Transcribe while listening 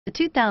The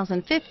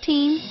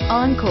 2015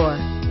 Encore.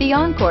 The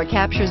Encore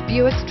captures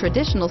Buick's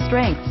traditional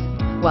strengths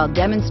while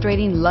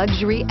demonstrating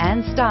luxury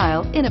and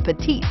style in a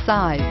petite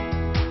size.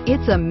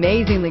 It's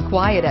amazingly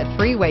quiet at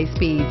freeway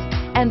speeds,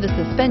 and the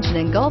suspension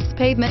engulfs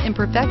pavement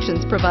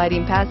imperfections,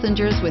 providing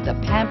passengers with a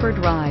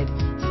pampered ride.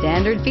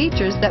 Standard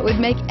features that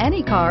would make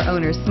any car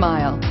owner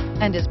smile,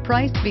 and is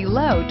priced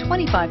below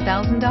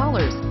 $25,000.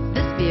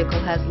 This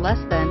vehicle has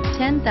less than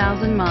 10,000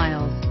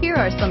 miles. Here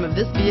are some of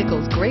this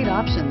vehicle's great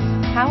options: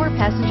 power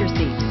passenger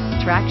seat,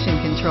 traction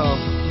control,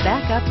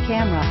 backup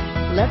camera,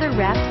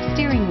 leather-wrapped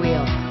steering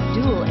wheel,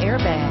 dual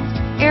airbags,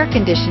 air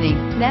conditioning,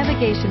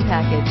 navigation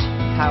package,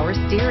 power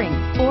steering,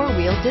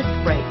 four-wheel disc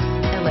brakes,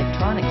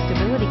 electronic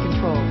stability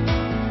control.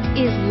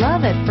 Is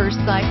love at first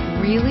sight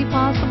really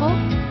possible?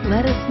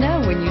 Let us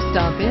know when you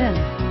stop in.